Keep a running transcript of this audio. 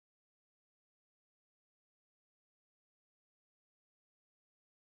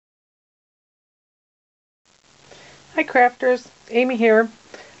Hi crafters, Amy here.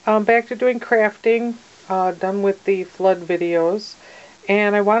 Back to doing crafting, done with the flood videos.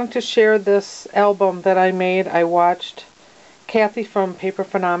 And I wanted to share this album that I made. I watched Kathy from Paper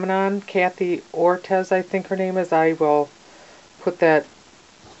Phenomenon, Kathy Ortez I think her name is. I will put that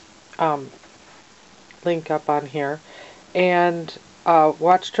um, link up on here. And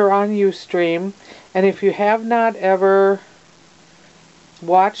watched her on Ustream. And if you have not ever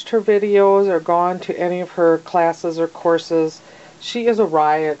watched her videos or gone to any of her classes or courses, she is a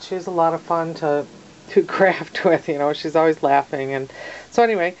riot. She's a lot of fun to craft with, you know. She's always laughing. And so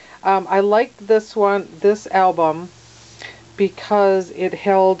anyway, I liked this album because it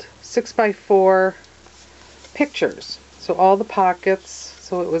held 6x4 pictures. So all the pockets,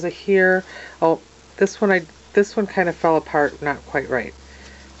 so it was a here. Oh, this one kind of fell apart, not quite right.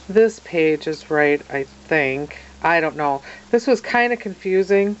 This page is right, I think. I don't know. This was kind of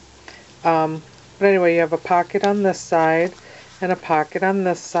confusing. But anyway, you have a pocket on this side and a pocket on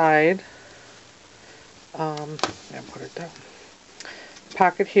this side. Yeah, put it down.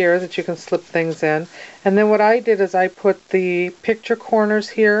 Pocket here that you can slip things in. And then what I did is I put the picture corners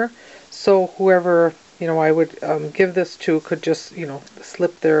here, so whoever, you know, I would give this to could just, you know,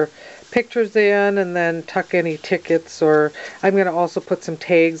 slip their pictures in and then tuck any tickets, or I'm going to also put some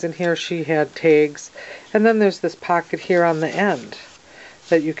tags in here. She had tags. And then there's this pocket here on the end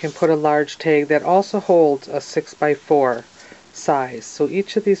that you can put a large tag that also holds a 6x4 size. So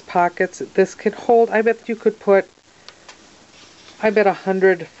each of these pockets, this can hold, I bet you could put, I bet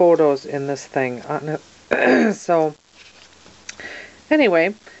 100 photos in this thing on it. So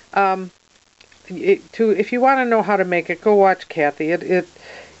anyway, if you want to know how to make it, go watch Kathy. It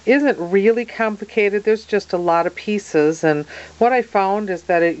isn't really complicated. There's just a lot of pieces, and what I found is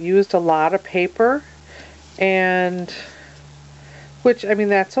that it used a lot of paper, and which, I mean,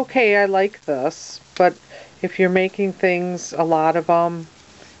 that's okay. I like this, but if you're making things, a lot of them,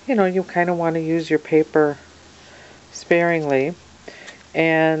 you know, you kind of want to use your paper sparingly.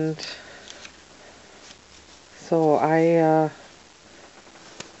 And so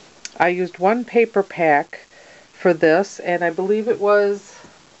I used one paper pack for this, and I believe it was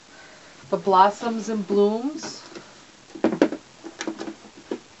the Blossoms and Blooms.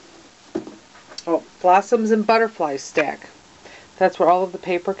 Oh, Blossoms and Butterflies stack. That's where all of the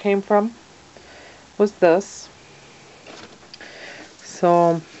paper came from, was this.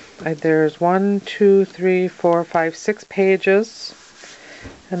 So there's 1, 2, 3, 4, 5, 6 pages,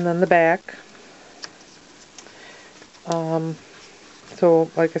 and then the back.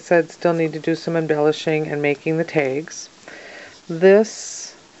 So like I said, still need to do some embellishing and making the tags.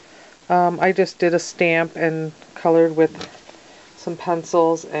 This I just did a stamp and colored with some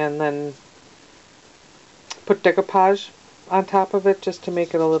pencils, and then put decoupage on top of it just to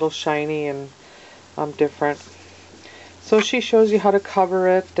make it a little shiny and different. So she shows you how to cover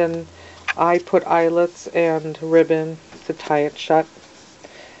it, and I put eyelets and ribbon to tie it shut.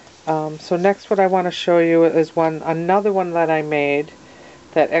 So next what I want to show you is another one that I made,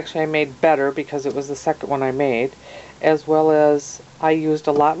 that actually I made better because it was the second one I made, as well as I used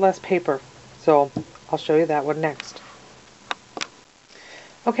a lot less paper. So I'll show you that one next.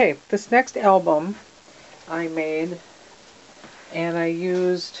 Okay, this next album I made, and I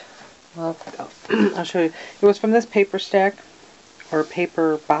used, well, I'll show you. It was from this paper stack, or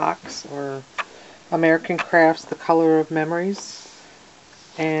paper box, or American Crafts, The Color of Memories.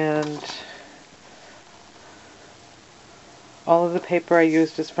 And all of the paper I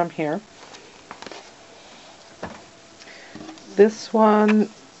used is from here. This one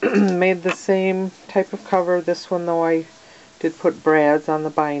made the same type of cover. This one, though, I did put brads on the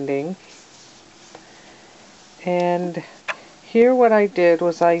binding. And here what I did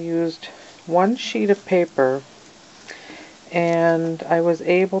was I used one sheet of paper, and I was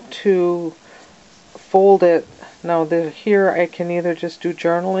able to fold it. Now here I can either just do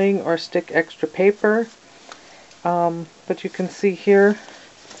journaling or stick extra paper, but you can see here,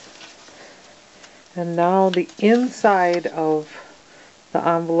 and now the inside of the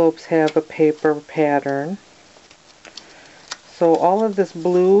envelopes have a paper pattern. So all of this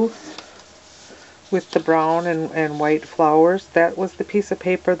blue with the brown and white flowers, that was the piece of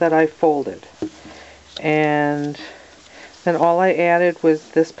paper that I folded. And then all I added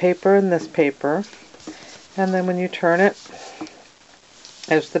was this paper and this paper. And then when you turn it,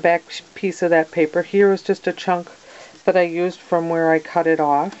 there's the back piece of that paper. Here was just a chunk that I used from where I cut it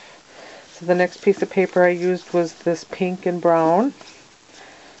off. So the next piece of paper I used was this pink and brown.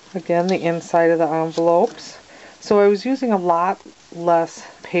 Again, the inside of the envelopes. So I was using a lot less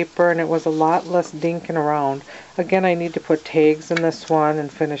paper, and it was a lot less dinking around. Again, I need to put tags in this one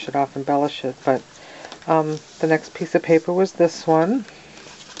and finish it off, embellish it, but The next piece of paper was this one.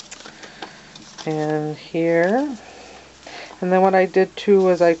 And here. And then what I did too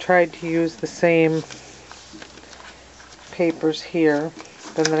was I tried to use the same papers here.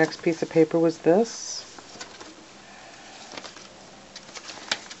 Then the next piece of paper was this.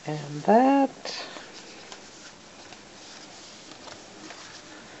 And that.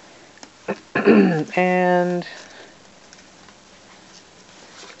 And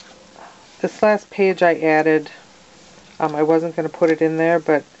this last page I added, I wasn't going to put it in there,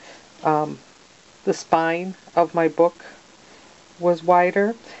 but the spine of my book was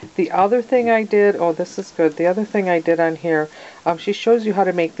wider. The other thing I did, oh this is good, the other thing I did on here, she shows you how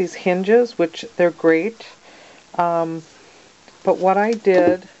to make these hinges, which they're great. But what I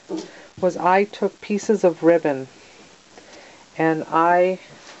did was I took pieces of ribbon and I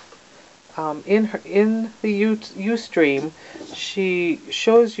in the Ustream, she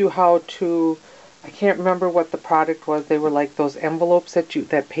shows you how to, I can't remember what the product was, they were like those envelopes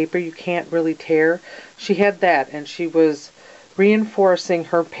that paper you can't really tear. She had that, and she was reinforcing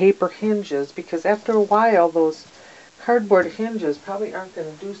her paper hinges, because after a while those cardboard hinges probably aren't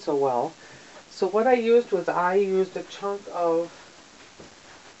going to do so well. So what I used was I used a chunk of,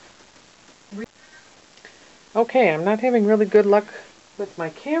 okay, I'm not having really good luck with my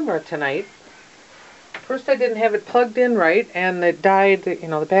camera tonight. First I didn't have it plugged in right, and it died, you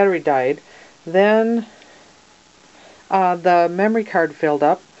know, the battery died. Then the memory card filled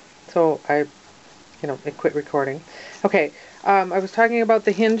up, so it quit recording. Okay, I was talking about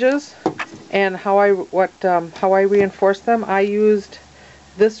the hinges and how I reinforced them. I used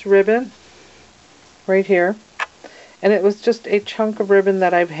this ribbon right here, and it was just a chunk of ribbon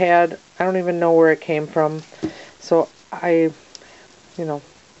that I've had. I don't even know where it came from, so I,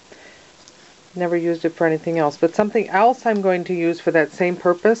 never used it for anything else. But something else I'm going to use for that same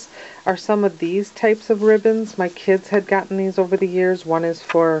purpose are some of these types of ribbons. My kids had gotten these over the years. One is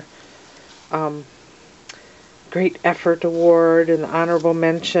for Great Effort Award and Honorable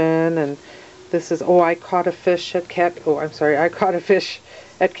Mention, and this is, I caught a fish at I caught a fish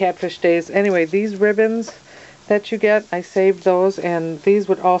at Catfish Days. Anyway, these ribbons that you get, I saved those, and these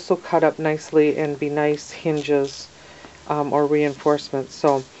would also cut up nicely and be nice hinges or reinforcements.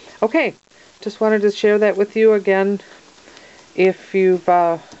 So, okay. Just wanted to share that with you again. If you've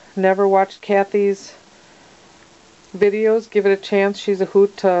never watched Kathy's videos, give it a chance. She's a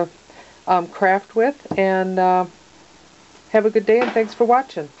hoot to craft with. And have a good day, and thanks for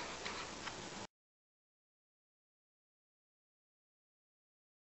watching.